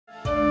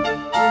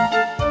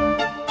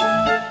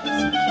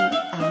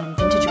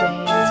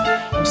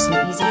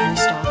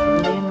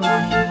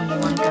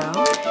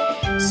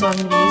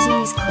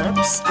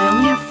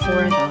only have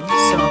 4 of them,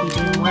 so I'll be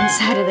doing one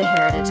side of the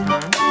hair at a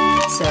time.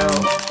 So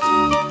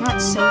not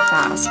so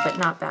fast, but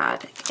not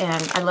bad.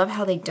 And I love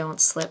how they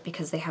don't slip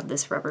because they have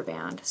this rubber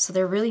band. So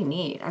they're really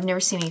neat. I've never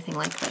seen anything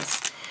like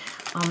this.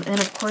 And then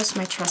of course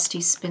my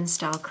trusty spin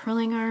style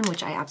curling iron,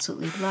 which I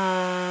absolutely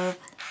love.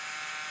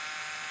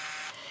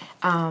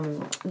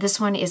 This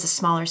one is a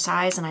smaller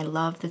size, and I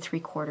love the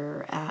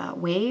 3/4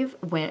 wave,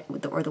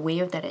 or the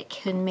wave that it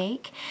can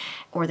make,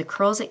 or the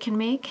curls it can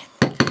make.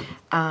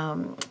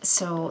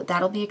 So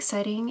that'll be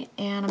exciting,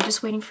 and I'm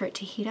just waiting for it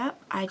to heat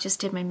up. I just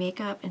did my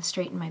makeup and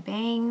straightened my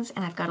bangs,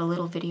 and I've got a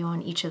little video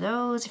on each of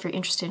those. If you're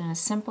interested in a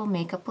simple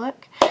makeup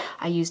look,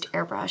 I used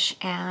airbrush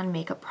and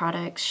makeup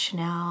products,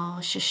 Chanel,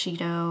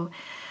 Shiseido.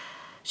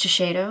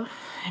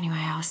 Anyway,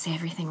 I always say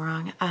everything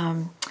wrong.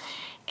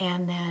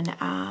 And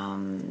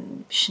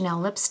then Chanel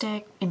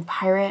lipstick in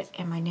Pirate,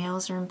 and my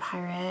nails are in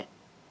Pirate.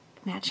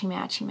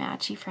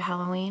 Matchy for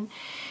Halloween.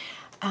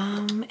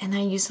 And then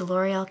I used the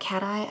L'Oreal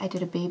cat eye. I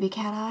did a baby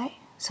cat eye,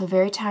 so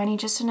very tiny,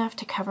 just enough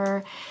to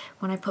cover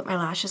when I put my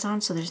lashes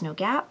on so there's no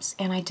gaps.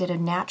 And I did a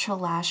natural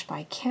lash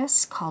by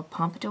Kiss called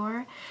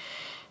Pompadour.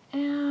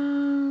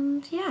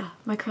 And yeah,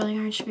 my curling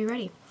iron should be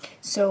ready.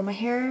 So my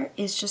hair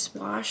is just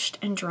washed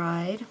and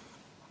dried.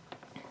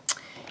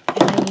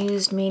 And I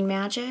used Main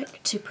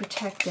Magic to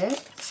protect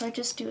it. So I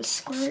just do a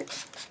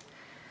squirt,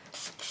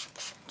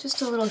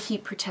 just a little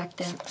heat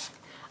protectant.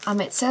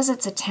 It says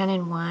it's a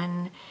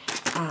 10-in-1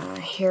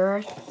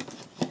 hair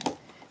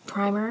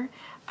primer.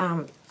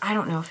 I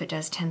don't know if it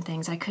does 10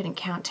 things. I couldn't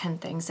count 10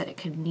 things that it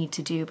could need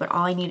to do, but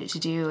all I need it to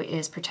do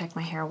is protect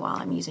my hair while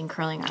I'm using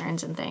curling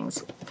irons and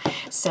things.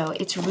 So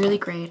it's really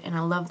great, and I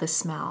love the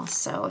smell.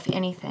 So if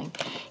anything,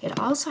 it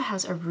also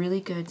has a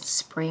really good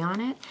spray on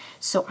it.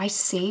 So I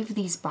save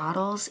these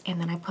bottles, and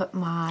then I put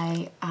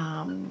my,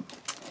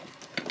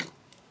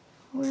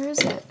 where is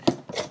it?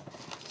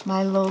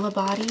 My Lola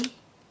Body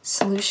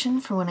solution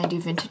for when I do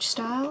vintage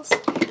styles.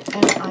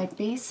 And I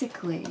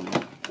basically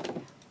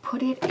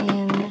put it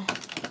in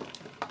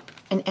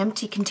an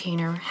empty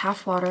container,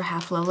 half water,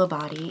 half Lola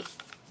Body,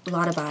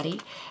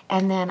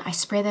 and then I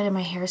spray that in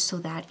my hair so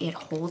that it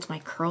holds my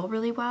curl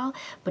really well,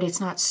 but it's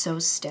not so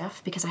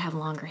stiff because I have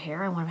longer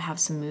hair. I want to have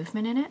some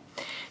movement in it.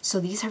 So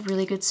these have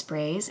really good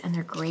sprays, and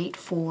they're great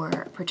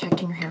for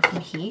protecting your hair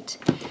from heat.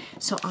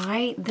 So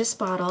this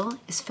bottle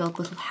is filled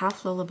with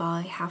half Lola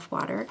Body, half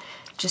water,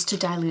 just to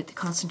dilute the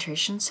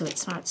concentration so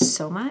it's not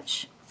so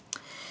much.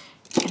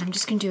 And I'm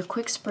just going to do a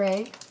quick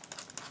spray.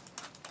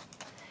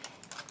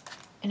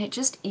 And it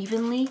just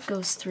evenly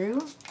goes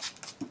through,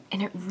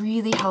 and it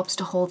really helps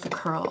to hold the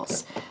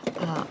curls.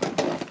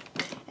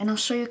 And I'll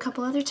show you a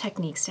couple other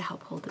techniques to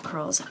help hold the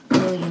curls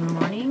early in the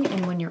morning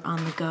and when you're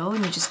on the go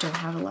and you just don't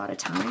have a lot of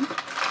time.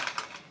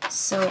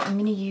 So I'm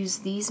going to use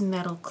these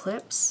metal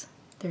clips.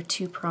 They're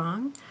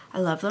 2-prong. I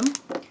love them.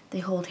 They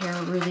hold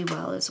hair really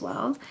well as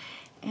well.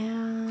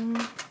 And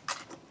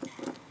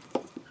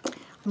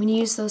I'm going to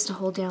use those to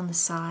hold down the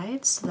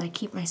sides so that I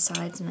keep my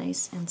sides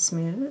nice and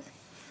smooth.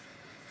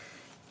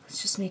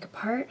 Let's just make a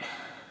part.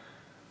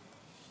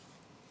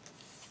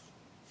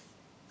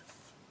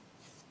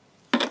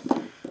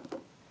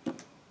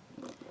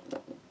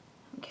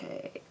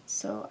 Okay,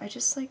 so I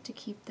just like to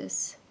keep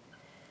this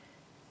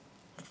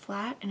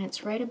flat, and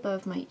it's right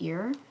above my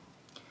ear,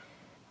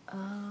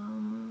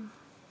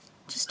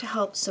 just to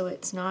help so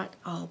it's not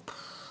all,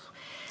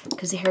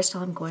 because the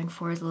hairstyle I'm going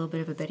for is a little bit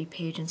of a Betty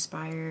Page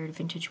inspired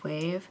vintage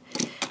wave.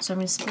 So I'm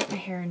going to split my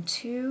hair in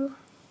 2,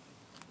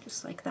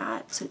 just like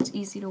that, so it's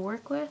easy to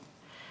work with.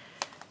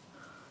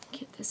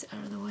 Get this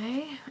out of the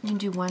way. I'm going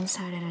to do one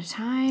side at a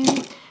time.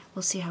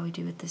 We'll see how we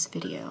do with this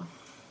video.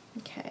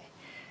 Okay,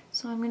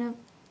 so I'm going to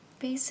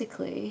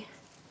basically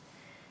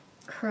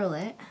curl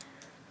it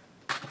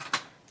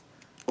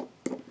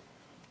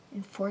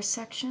in 4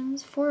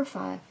 sections, 4 or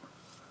 5.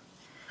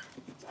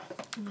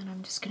 And then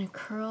I'm just going to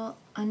curl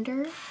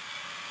under,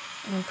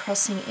 and I'm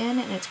pressing in,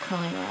 and it's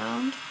curling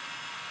around.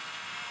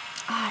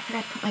 Ah, I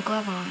forgot to put my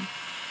glove on.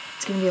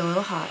 It's going to be a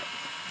little hot,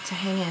 so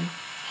hang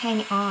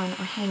on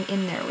or hang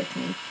in there with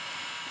me.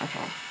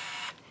 Okay.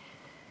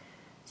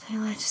 So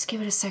let's just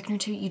give it a second or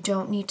two. You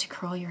don't need to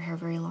curl your hair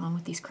very long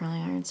with these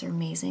curling irons. They're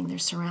amazing. They're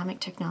ceramic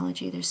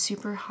technology. They're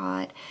super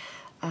hot.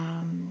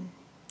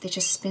 They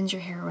just spins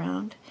your hair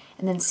around.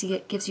 And then see,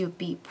 it gives you a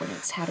beep when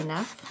it's had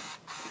enough.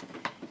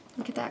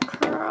 Look at that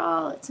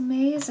curl. It's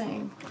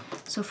amazing.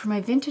 So for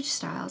my vintage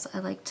styles, I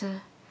like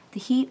the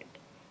heat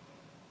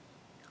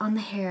on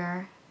the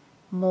hair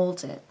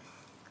molds it.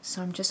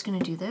 So I'm just going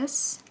to do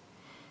this,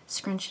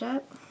 scrunch it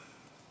up,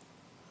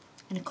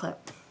 and a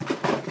clip.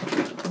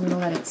 I'm going to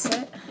let it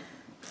sit.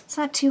 It's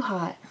not too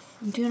hot.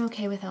 I'm doing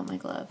okay without my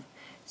glove.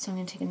 So I'm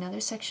going to take another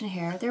section of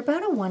hair. They're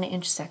about a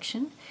 1-inch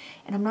section,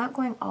 and I'm not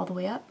going all the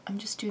way up. I'm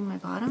just doing my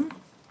bottom.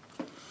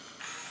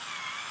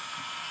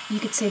 You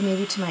could say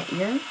maybe to my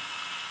ear.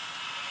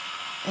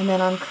 And then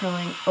I'm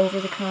curling over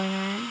the curling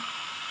iron.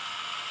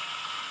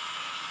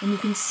 And you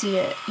can see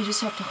it. You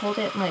just have to hold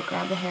it and let it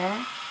grab the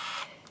hair.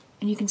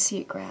 And you can see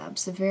it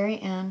grabs. The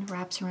very end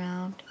wraps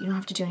around. You don't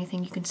have to do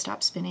anything. You can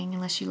stop spinning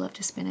unless you love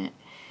to spin it.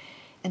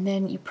 And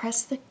then you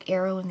press the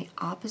arrow in the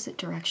opposite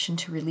direction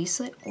to release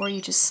it, or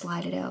you just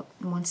slide it out.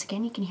 And once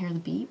again, you can hear the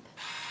beep.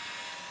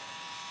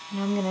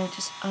 And I'm gonna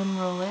just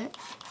unroll it.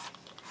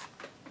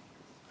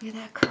 Look at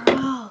that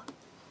curl.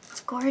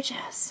 It's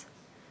gorgeous.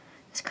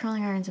 This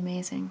curling iron's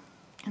amazing.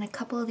 And a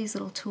couple of these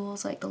little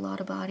tools like the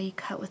Lotta Body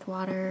cut with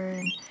water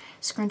and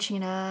scrunching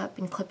it up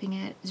and clipping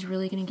it is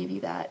really gonna give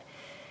you that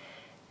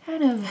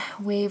kind of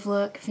wave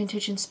look,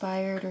 vintage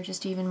inspired or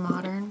just even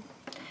modern.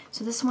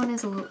 So this one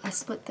is a little, I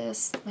split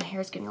this, my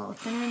hair's getting a little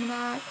thinner in the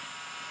back.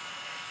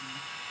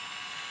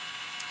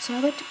 So I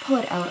like to pull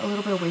it out a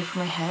little bit away from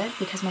my head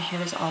because my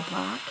hair is all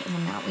black, and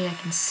then that way I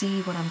can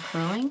see what I'm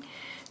curling,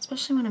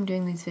 especially when I'm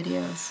doing these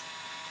videos.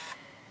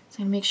 So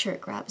I'm gonna make sure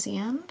it grabs the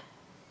end.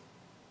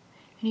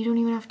 And you don't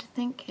even have to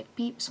think, it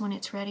beeps when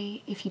it's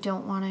ready if you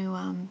don't want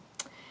to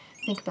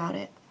think about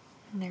it.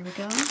 And there we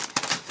go.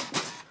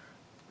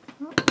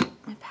 Oh,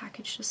 my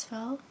package just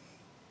fell.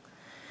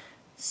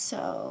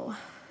 So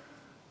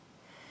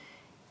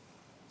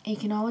you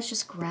can always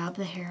just grab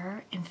the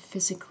hair and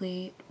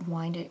physically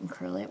wind it and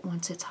curl it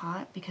once it's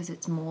hot because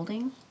it's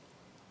molding.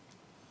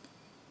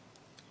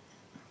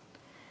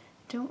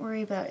 Don't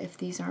worry about if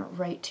these aren't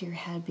right to your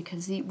head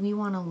because we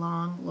want a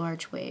long,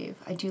 large wave.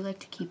 I do like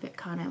to keep it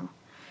kind of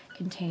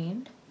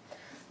contained.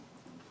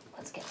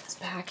 Let's get this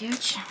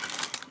package.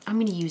 I'm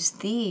going to use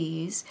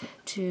these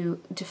to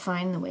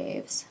define the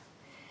waves.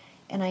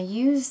 And I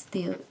use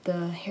the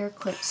hair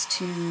clips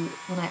to,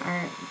 when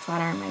I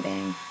flat iron my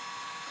bang.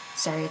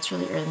 Sorry, it's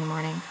really early in the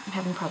morning. I'm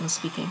having problems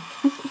speaking.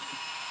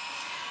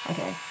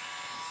 Okay,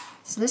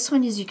 so this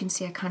one, as you can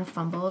see, I kind of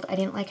fumbled. I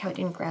didn't like how it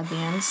didn't grab the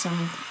end, so I'm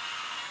going to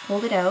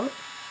hold it out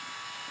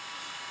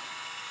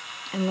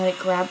and let it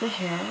grab the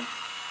hair.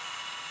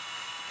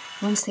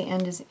 Once the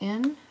end is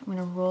in, I'm going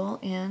to roll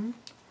in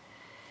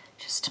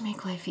just to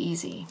make life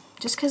easy.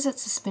 Just because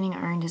it's a spinning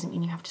iron doesn't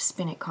mean you have to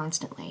spin it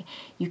constantly.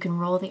 You can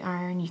roll the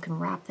iron, you can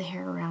wrap the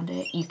hair around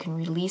it, you can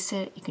release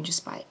it, you can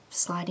just by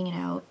sliding it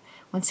out.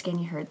 Once again,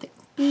 you heard the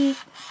beep.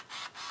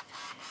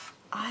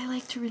 I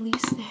like to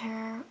release the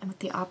hair with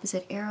the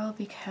opposite arrow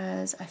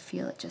because I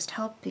feel it just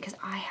helped because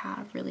I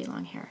have really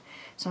long hair.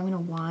 So I'm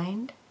going to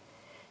wind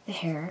the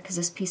hair because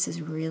this piece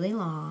is really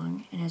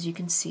long, and as you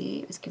can see,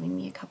 it was giving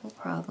me a couple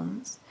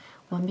problems.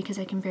 One, because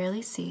I can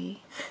barely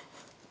see.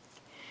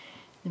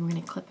 Then we're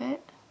going to clip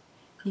it.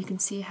 You can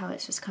see how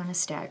it's just kind of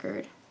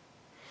staggered.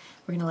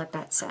 We're going to let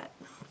that set.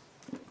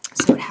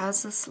 So it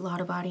has this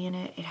Lotta Body in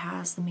it, it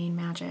has the main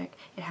magic,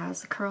 it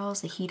has the curls,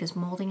 the heat is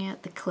molding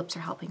it, the clips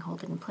are helping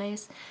hold it in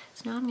place.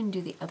 So now I'm going to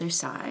do the other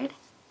side.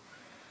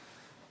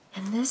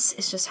 And this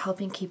is just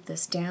helping keep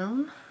this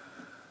down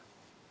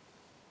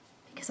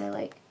because I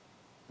like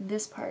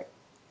this part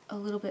a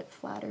little bit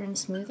flatter and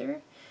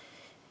smoother.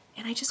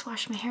 And I just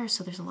wash my hair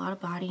so there's a lot of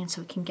body and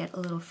so it can get a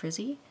little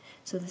frizzy.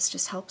 So this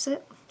just helps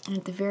it. And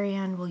at the very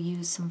end we'll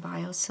use some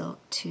bio silk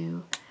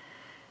to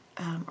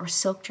or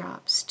silk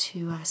drops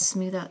to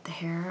smooth out the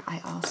hair.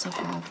 I also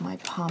have my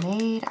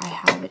pomade. I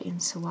have it in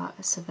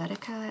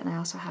Savetica, and I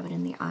also have it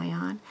in the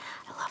Ion.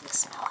 I love the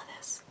smell of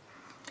this.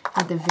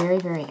 At the very,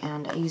 very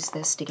end, I use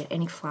this to get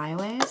any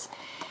flyaways,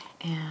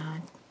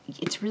 and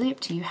it's really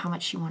up to you how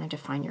much you want to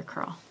define your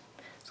curl.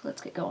 So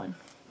let's get going.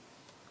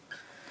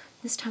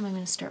 This time I'm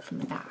going to start from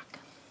the back.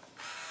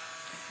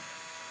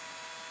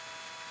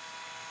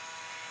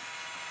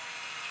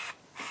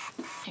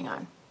 Hang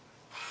on.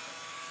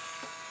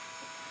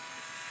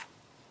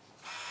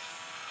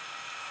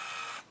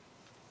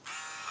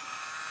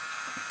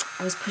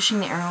 I was pushing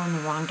the arrow in the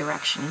wrong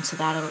direction, and so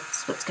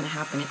that's what's going to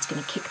happen. It's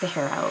going to kick the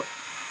hair out.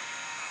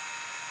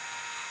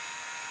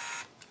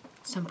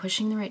 So I'm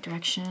pushing the right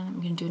direction. I'm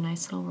going to do a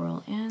nice little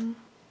roll in.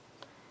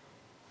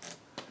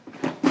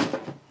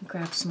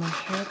 Grab some more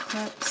hair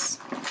clips.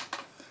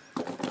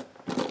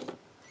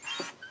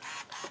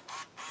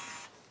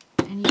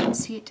 And you can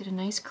see it did a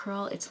nice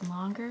curl. It's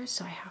longer,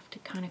 so I have to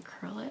kind of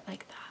curl it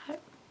like that.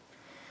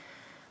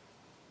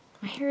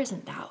 My hair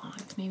isn't that long.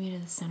 It's maybe to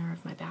the center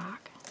of my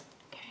back.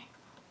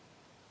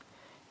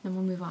 Then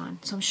we'll move on.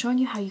 So I'm showing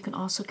you how you can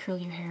also curl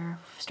your hair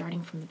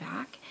starting from the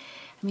back.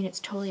 I mean,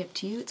 it's totally up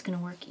to you. It's going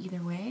to work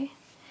either way.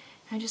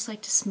 I just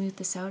like to smooth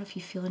this out if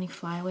you feel any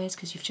flyaways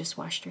because you've just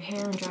washed your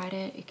hair and dried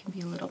it. It can be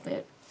a little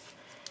bit,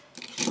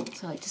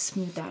 so I like to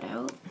smooth that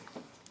out.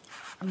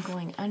 I'm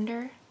going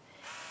under.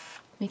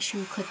 Make sure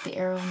you click the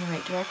arrow in the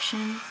right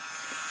direction.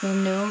 You'll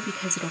know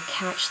because it'll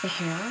catch the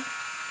hair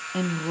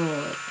and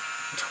roll it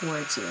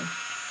towards you.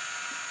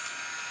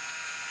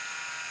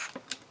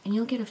 And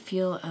you'll get a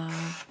feel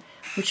of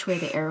which way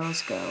the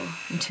arrows go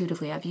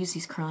intuitively. I've used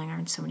these curling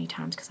irons so many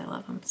times because I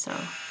love them. So,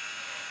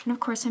 and of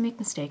course I make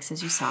mistakes,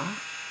 as you saw.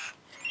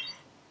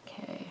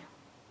 Okay,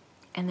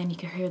 and then you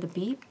can hear the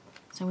beep.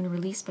 So I'm going to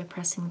release by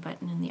pressing the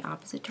button in the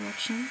opposite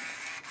direction.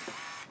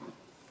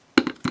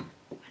 I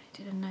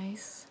did a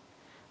nice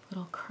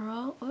little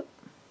curl. Whoop.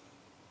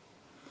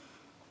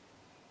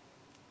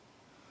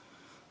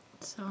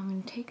 So I'm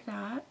going to take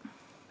that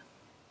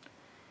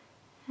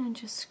and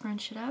just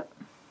scrunch it up.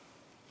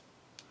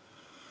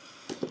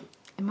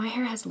 And my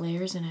hair has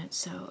layers in it,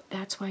 so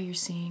that's why you're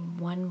seeing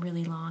one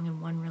really long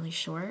and one really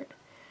short.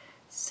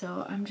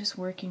 So I'm just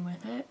working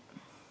with it.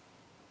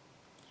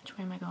 Which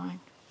way am I going?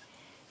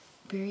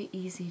 Very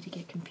easy to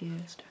get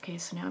confused. Okay,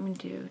 so now I'm going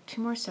to do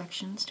 2 more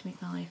sections to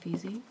make my life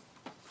easy.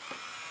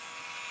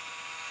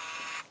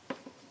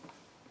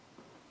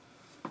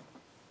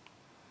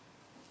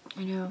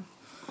 I know.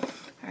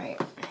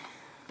 Alright.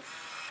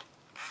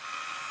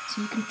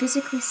 So you can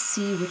physically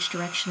see which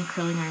direction the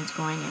curling iron is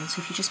going in.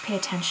 So if you just pay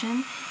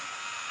attention,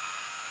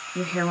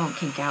 your hair won't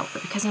kink out.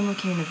 But because I'm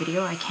looking in the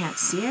video, I can't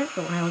see it.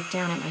 But when I look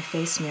down at my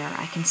face mirror,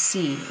 I can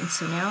see. And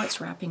so now it's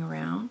wrapping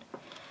around. I'm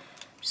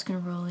just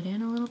going to roll it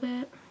in a little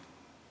bit.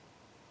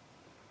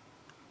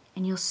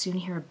 And you'll soon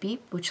hear a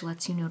beep, which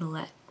lets you know to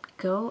let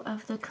go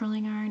of the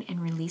curling iron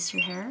and release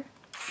your hair.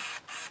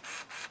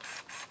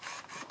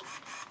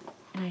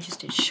 And I just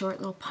did short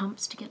little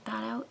pumps to get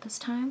that out this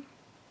time.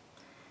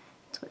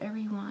 It's whatever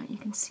you want. You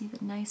can see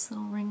the nice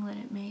little ringlet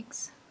it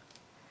makes.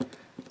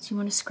 So you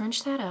want to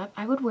scrunch that up.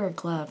 I would wear a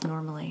glove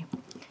normally,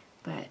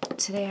 but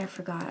today I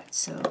forgot.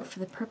 So for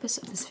the purpose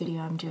of this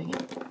video, I'm doing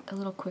it a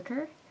little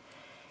quicker.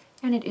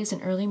 And it is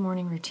an early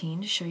morning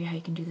routine to show you how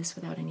you can do this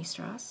without any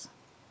straws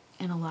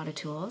and a lot of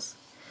tools.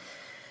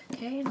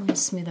 Okay, I'm going to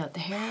smooth out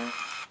the hair.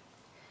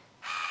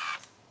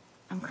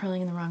 I'm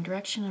curling in the wrong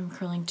direction. I'm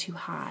curling too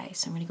high,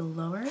 so I'm going to go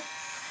lower.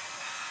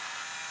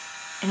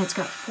 And it's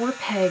got 4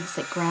 pegs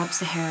that grabs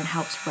the hair and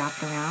helps wrap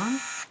it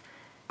around.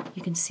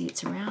 You can see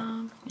it's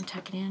around and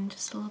tuck it in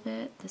just a little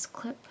bit. This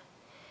clip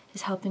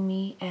is helping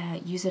me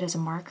use it as a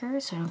marker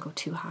so I don't go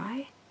too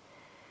high.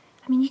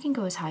 I mean, you can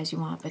go as high as you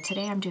want, but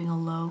today I'm doing a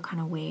low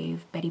kind of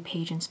wave, Betty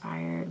Page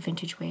inspired,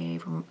 vintage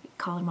wave, or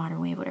call it modern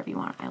wave, whatever you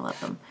want. I love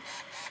them.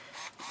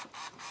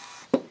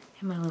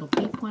 And my little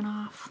beep went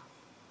off.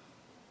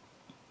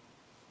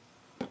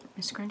 I'm going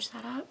to scrunch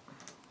that up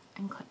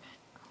and clip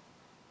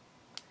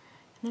it.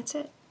 And that's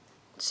it.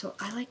 So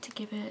I like to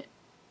give it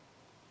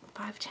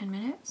 5-10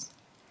 minutes.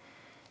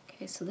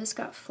 Okay, so this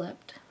got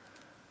flipped.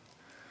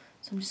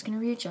 So I'm just going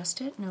to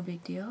readjust it, no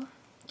big deal.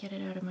 Get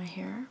it out of my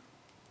hair.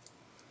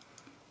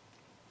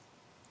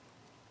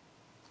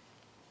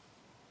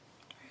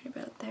 Right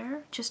about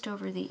there, just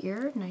over the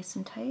ear, nice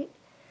and tight,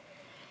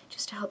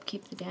 just to help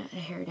keep the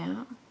hair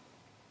down.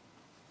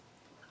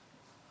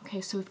 Okay,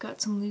 so we've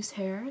got some loose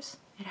hairs.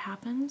 It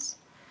happens.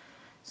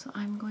 So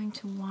I'm going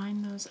to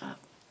wind those up.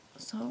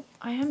 So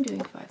I am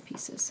doing 5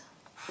 pieces.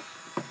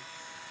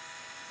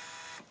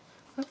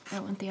 Oh,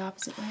 that went the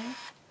opposite way.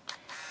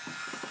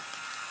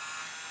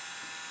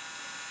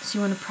 So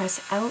you want to press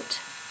out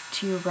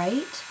to your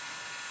right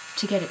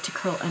to get it to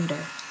curl under.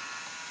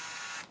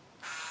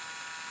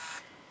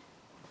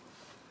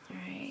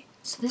 Alright,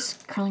 so this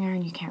curling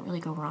iron you can't really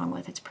go wrong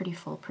with. It's pretty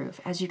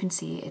foolproof. As you can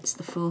see, it's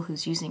the fool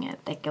who's using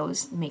it that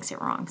makes it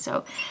wrong.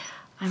 So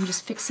I'm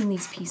just fixing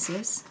these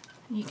pieces.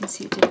 And you can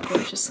see it did a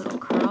gorgeous little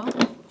curl.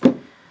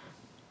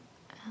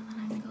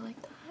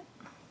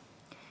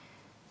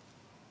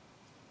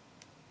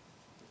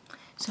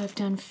 So I've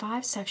done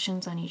 5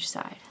 sections on each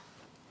side.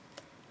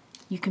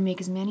 You can make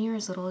as many or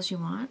as little as you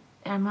want.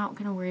 And I'm not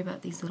going to worry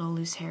about these little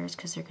loose hairs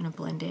because they're going to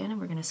blend in and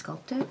we're going to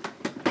sculpt it.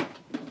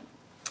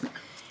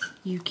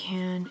 You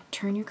can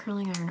turn your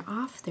curling iron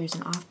off. There's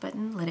an off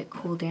button. Let it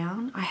cool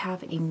down. I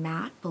have a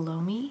mat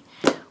below me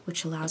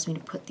which allows me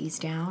to put these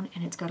down,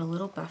 and it's got a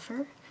little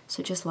buffer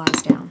so it just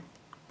lies down.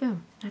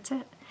 Boom, that's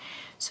it.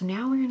 So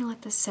now we're going to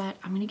let this set.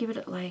 I'm going to give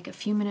it like a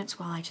few minutes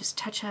while I just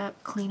touch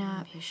up, clean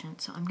up.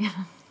 Patient. So I'm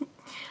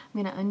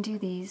going to undo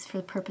these for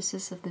the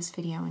purposes of this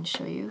video and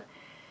show you.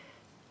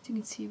 As you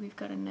can see, we've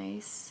got a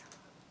nice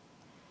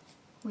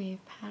wave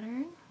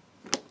pattern.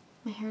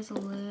 My hair's a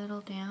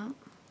little damp.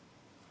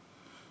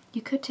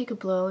 You could take a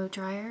blow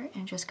dryer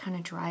and just kind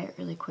of dry it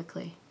really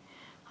quickly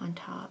on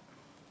top.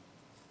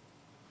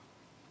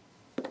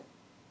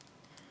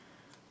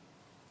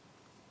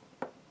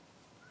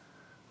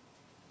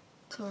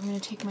 So I'm going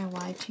to take my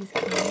wide tooth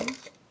comb.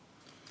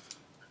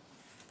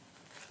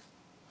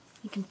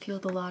 You can feel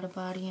the lot of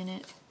body in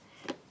it.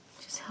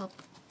 Just help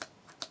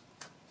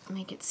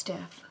make it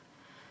stiff.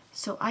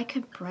 So I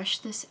could brush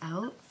this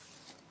out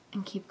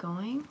and keep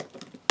going.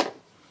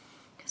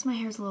 Because my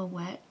hair's a little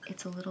wet,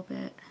 it's a little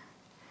bit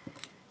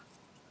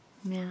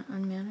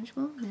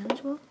manageable.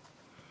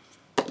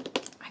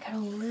 I got a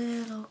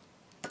little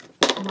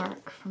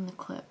mark from the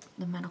clip,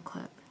 the metal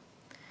clip.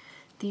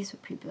 These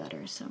would be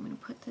better, so I'm going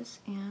to put this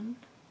in.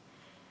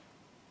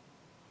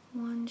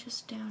 One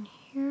just down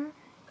here.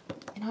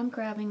 And I'm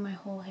grabbing my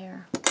whole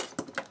hair.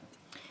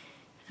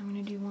 And I'm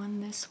going to do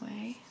one this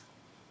way.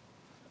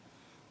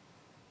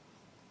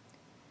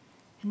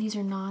 And these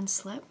are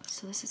non-slip,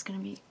 so this is going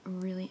to be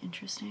really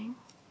interesting.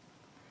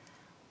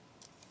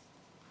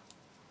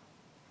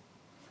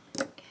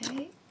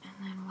 Okay, and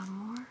then one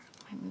more.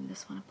 I might move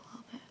this one up a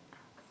little bit.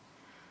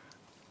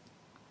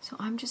 So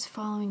I'm just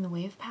following the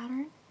wave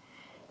pattern,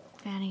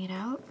 fanning it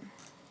out.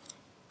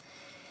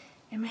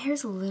 And my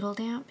hair's a little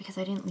damp because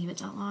I didn't leave it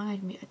that long.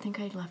 I think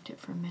I left it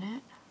for a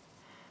minute.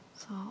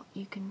 So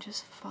you can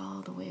just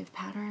follow the wave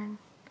pattern.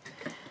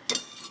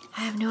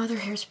 I have no other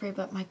hairspray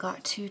but my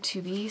Got 2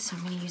 2B, so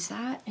I'm going to use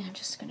that. And I'm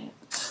just going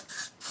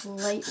to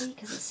lightly,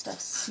 because this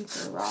stuff's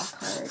super rock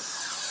hard.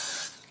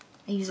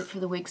 I use it for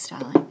the wig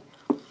styling.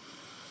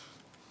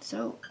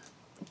 So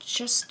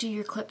just do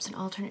your clips in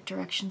alternate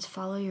directions,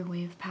 follow your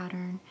wave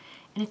pattern,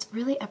 and it's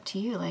really up to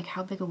you, like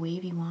how big a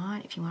wave you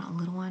want. If you want a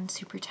little one,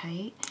 super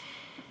tight.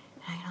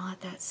 And I'm going to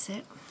let that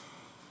sit.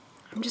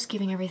 I'm just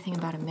giving everything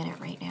about a minute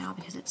right now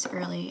because it's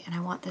early and I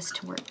want this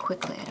to work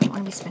quickly. I don't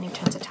want to be spending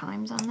tons of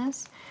time on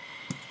this.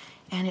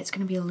 And it's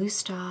going to be a loose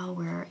style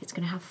where it's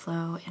going to have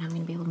flow and I'm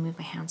going to be able to move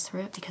my hands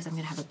through it because I'm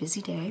going to have a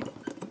busy day.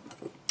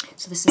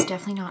 So this is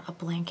definitely not a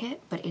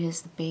blanket, but it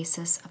is the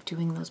basis of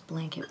doing those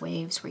blanket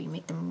waves where you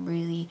make them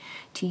really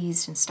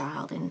teased and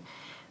styled and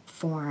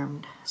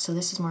formed. So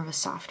this is more of a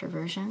softer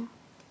version.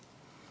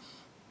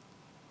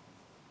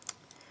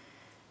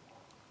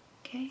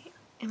 Okay,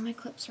 and my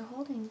clips are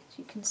holding, as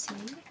you can see.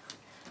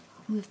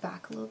 I'll move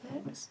back a little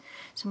bit.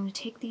 So I'm going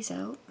to take these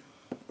out.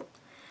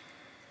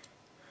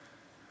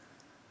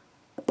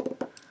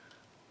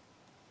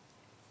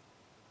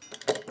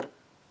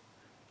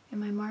 And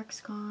my mark's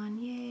gone,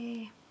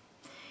 yay.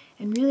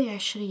 And really I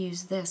should have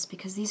used this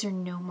because these are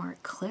no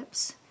mark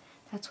clips.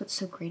 That's what's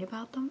so great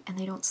about them, and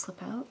they don't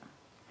slip out.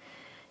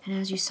 And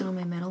as you saw,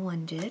 my metal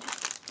one did.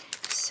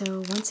 So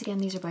once again,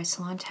 these are by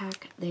Salon.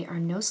 They are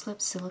no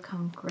slip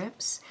silicone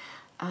grips.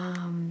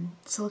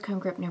 Silicone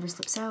grip never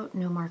slips out,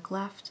 no mark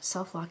left,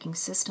 self-locking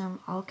system,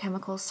 all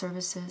chemical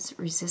services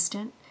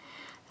resistant.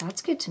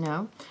 That's good to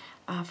know.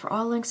 For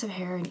all lengths of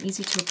hair and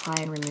easy to apply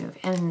and remove.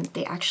 And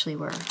they actually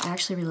were. I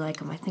actually really like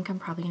them. I think I'm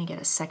probably going to get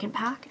a second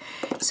pack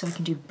so I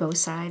can do both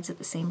sides at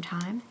the same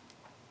time.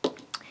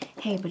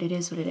 Hey, but it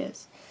is what it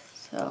is.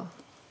 So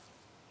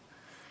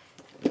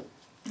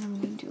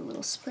I'm going to do a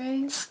little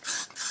spray.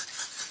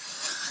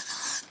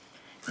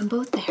 And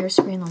both the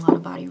hairspray and the Lotta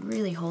Body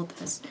really hold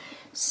this.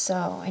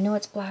 So I know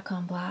it's black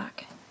on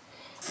black.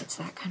 It's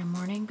that kind of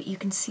morning, but you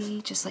can see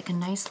just like a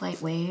nice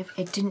light wave.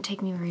 It didn't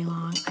take me very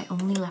long. I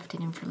only left it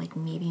in for like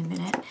maybe a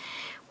minute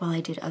while I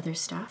did other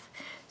stuff.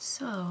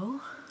 So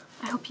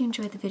I hope you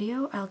enjoyed the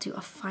video. I'll do a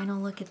final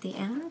look at the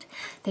end.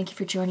 Thank you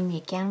for joining me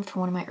again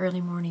for one of my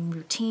early morning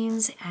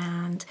routines.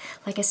 And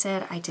like I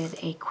said, I did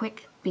a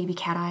quick baby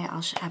cat eye.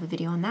 I'll have a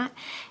video on that.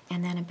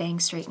 And then a bang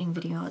straightening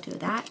video, I'll do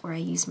that, where I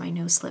use my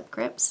no slip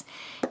grips.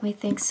 Anyway,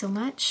 thanks so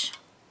much.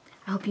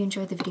 I hope you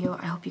enjoyed the video.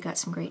 I hope you got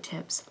some great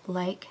tips.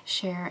 Like,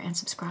 share, and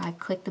subscribe.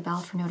 Click the bell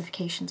for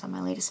notifications on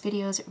my latest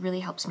videos. It really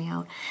helps me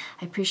out.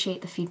 I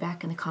appreciate the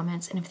feedback and the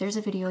comments. And if there's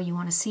a video you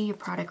want to see your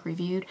product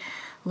reviewed,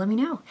 let me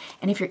know.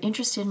 And if you're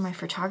interested in my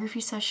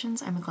photography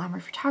sessions, I'm a glamour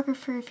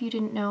photographer. If you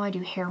didn't know, I do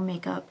hair,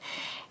 makeup,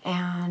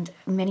 and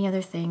many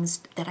other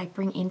things that I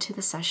bring into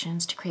the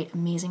sessions to create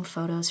amazing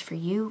photos for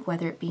you,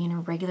 whether it be in a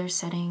regular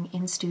setting,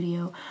 in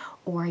studio,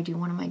 or I do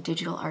one of my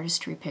digital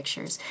artistry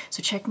pictures.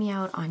 So check me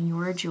out on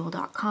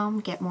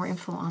yourajewel.com, get more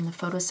info on the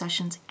photo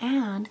sessions,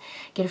 and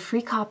get a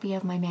free copy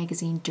of my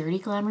magazine, Dirty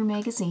Glamour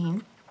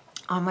Magazine,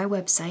 on my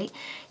website.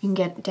 You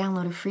can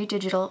download a free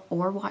digital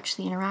or watch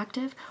the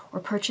interactive or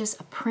purchase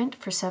a print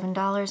for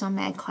 $7 on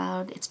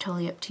MagCloud. It's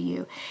totally up to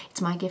you.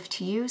 It's my gift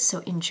to you, so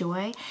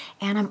enjoy.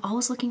 And I'm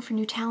always looking for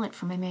new talent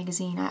for my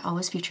magazine. I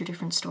always feature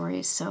different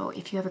stories. So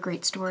if you have a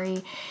great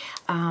story,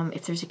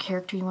 if there's a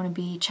character you want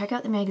to be, check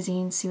out the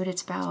magazine, see what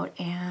it's about,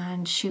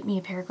 and shoot me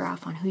a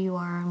paragraph on who you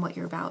are and what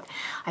you're about.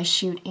 I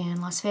shoot in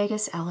Las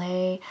Vegas,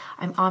 LA.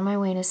 I'm on my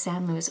way to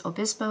San Luis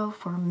Obispo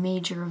for a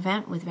major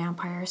event with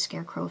Vampire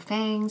Scarecrow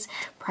Fangs,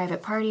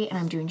 private party, and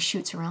I'm doing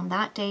shoots around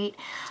that date,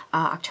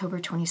 October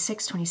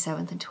 26th,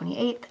 27th, and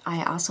 28th.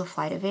 I also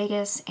fly to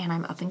Vegas, and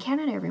I'm up in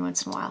Canada every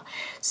once in a while.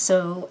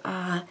 So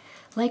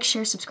like,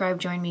 share, subscribe,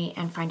 join me,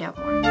 and find out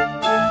more.